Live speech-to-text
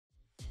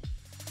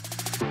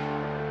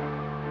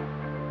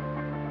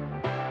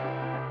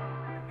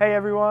Hey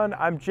everyone,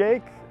 I'm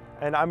Jake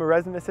and I'm a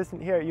resident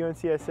assistant here at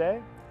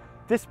UNCSA.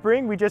 This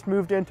spring we just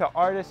moved into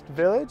Artist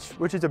Village,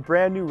 which is a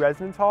brand new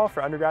residence hall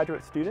for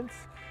undergraduate students.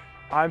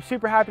 I'm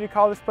super happy to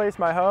call this place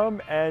my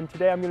home, and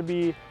today I'm going to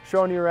be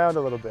showing you around a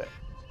little bit.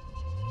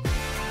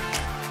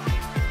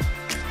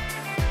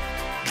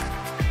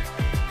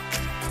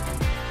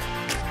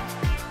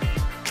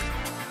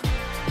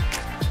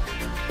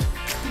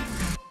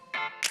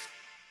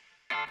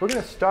 We're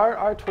going to start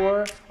our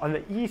tour on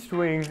the east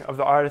wing of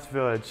the Artist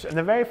Village. And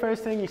the very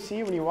first thing you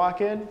see when you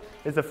walk in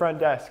is the front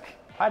desk.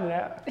 Hi,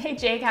 Danae. Hey,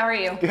 Jake, how are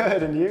you?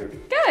 Good, and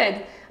you?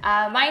 Good.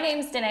 My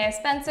name's Danae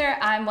Spencer.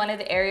 I'm one of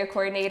the area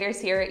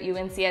coordinators here at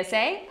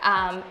UNCSA.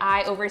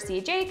 I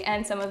oversee Jake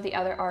and some of the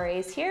other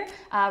RAs here.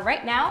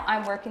 Right now,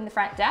 I'm working the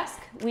front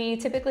desk. We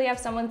typically have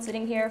someone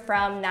sitting here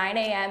from 9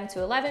 a.m.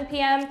 to 11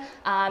 p.m.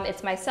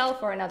 It's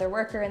myself or another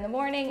worker in the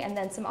morning, and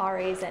then some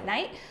RAs at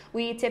night.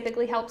 We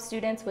typically help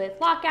students with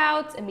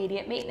lockouts,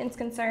 immediate maintenance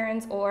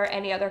concerns, or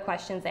any other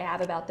questions they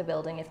have about the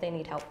building if they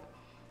need help.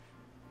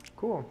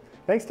 Cool.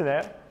 Thanks,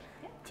 Danae.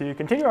 To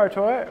continue our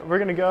tour, we're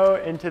going to go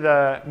into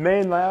the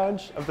main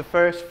lounge of the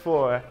first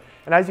floor.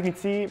 And as you can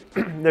see,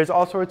 there's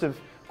all sorts of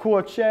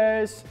cool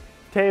chairs,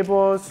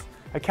 tables,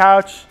 a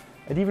couch,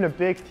 and even a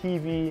big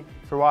TV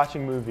for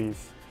watching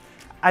movies.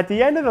 At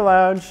the end of the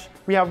lounge,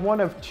 we have one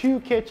of two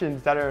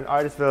kitchens that are in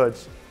Artist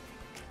Village.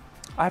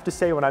 I have to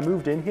say, when I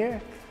moved in here,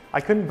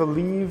 I couldn't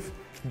believe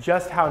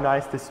just how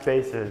nice this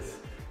space is.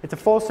 It's a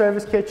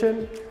full-service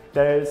kitchen.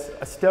 There's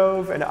a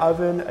stove, an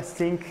oven, a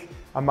sink,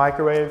 a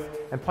microwave,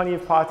 and plenty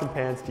of pots and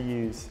pans to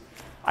use.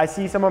 I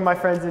see some of my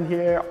friends in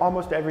here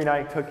almost every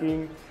night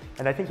cooking,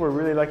 and I think we're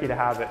really lucky to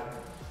have it.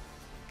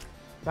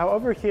 Now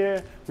over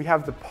here, we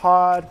have the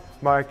Pod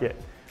Market,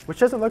 which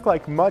doesn't look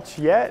like much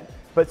yet,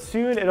 but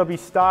soon it'll be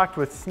stocked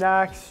with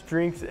snacks,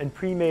 drinks, and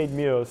pre-made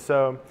meals.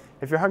 So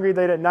if you're hungry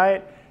late at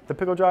night, the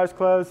pickle jar's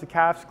closed, the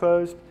cafe's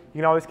closed, you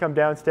can always come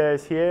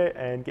downstairs here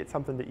and get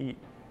something to eat.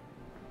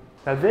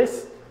 Now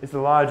this is the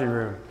laundry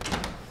room.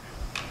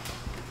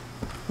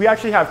 We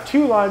actually have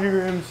two laundry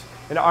rooms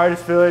in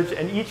Artist Village,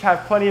 and each have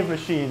plenty of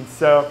machines,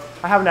 so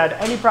I haven't had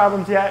any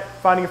problems yet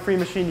finding a free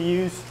machine to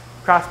use.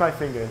 Cross my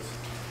fingers.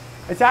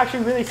 It's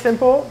actually really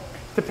simple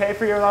to pay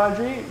for your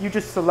laundry. You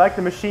just select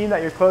the machine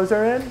that your clothes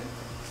are in,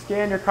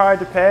 scan your card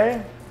to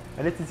pay,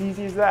 and it's as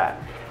easy as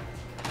that.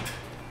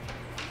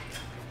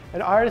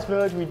 In Artist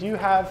Village, we do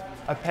have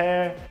a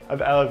pair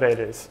of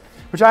elevators,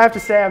 which I have to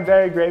say I'm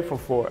very grateful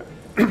for.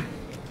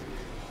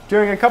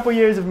 During a couple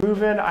years of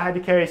moving, I had to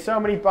carry so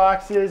many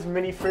boxes,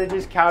 mini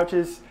fridges,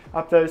 couches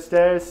up those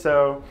stairs,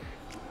 so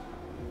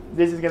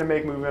this is going to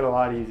make moving a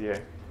lot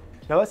easier.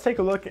 Now let's take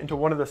a look into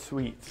one of the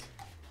suites.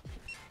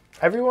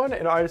 Everyone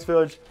in Artist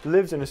Village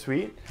lives in a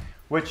suite,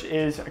 which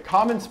is a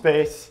common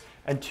space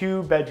and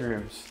two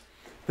bedrooms.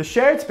 The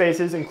shared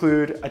spaces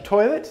include a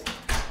toilet,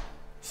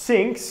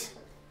 sinks,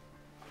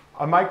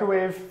 a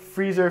microwave,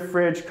 freezer,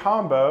 fridge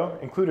combo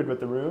included with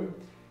the room,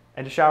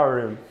 and a shower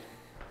room.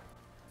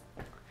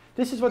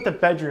 This is what the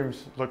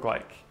bedrooms look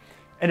like.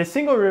 In a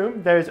single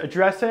room, there's a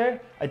dresser,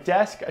 a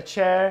desk, a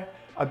chair,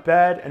 a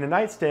bed, and a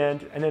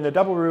nightstand, and in a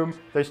double room,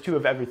 there's two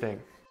of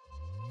everything.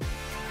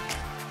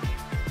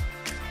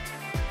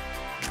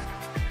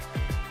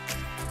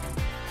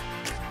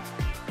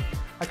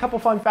 A couple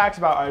fun facts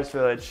about Artist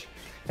Village.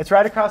 It's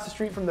right across the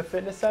street from the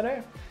fitness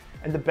center,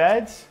 and the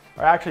beds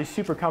are actually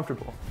super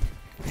comfortable.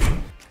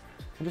 On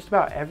just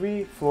about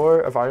every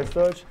floor of Artist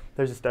Village,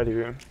 there's a study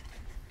room.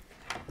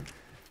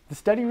 The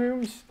study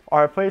rooms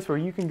are a place where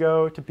you can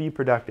go to be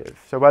productive.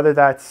 So whether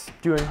that's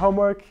doing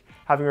homework,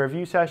 having a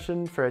review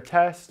session for a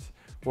test,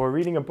 or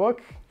reading a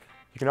book,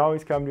 you can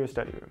always come to a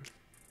study room.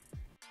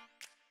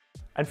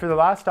 And for the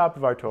last stop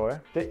of our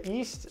tour, the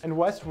east and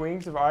west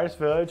wings of Artist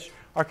Village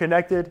are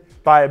connected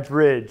by a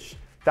bridge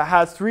that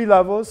has 3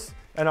 levels,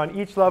 and on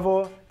each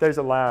level, there's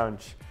a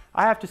lounge.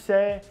 I have to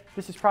say,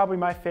 this is probably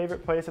my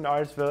favorite place in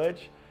Artist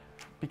Village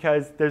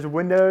because there's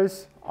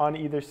windows on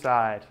either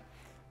side.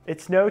 It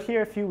snowed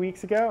here a few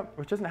weeks ago,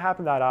 which doesn't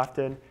happen that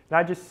often, and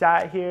I just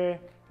sat here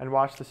and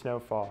watched the snow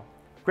fall.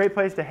 Great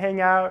place to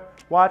hang out,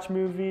 watch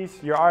movies.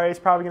 Your RA is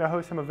probably going to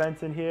host some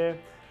events in here.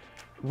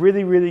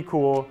 Really, really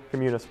cool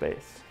communal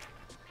space.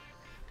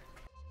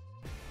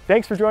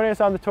 Thanks for joining us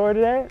on the tour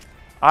today.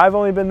 I've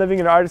only been living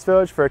in Artist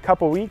Village for a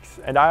couple weeks,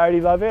 and I already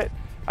love it.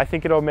 I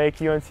think it'll make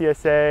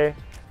UNCSA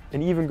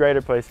an even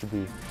greater place to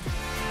be.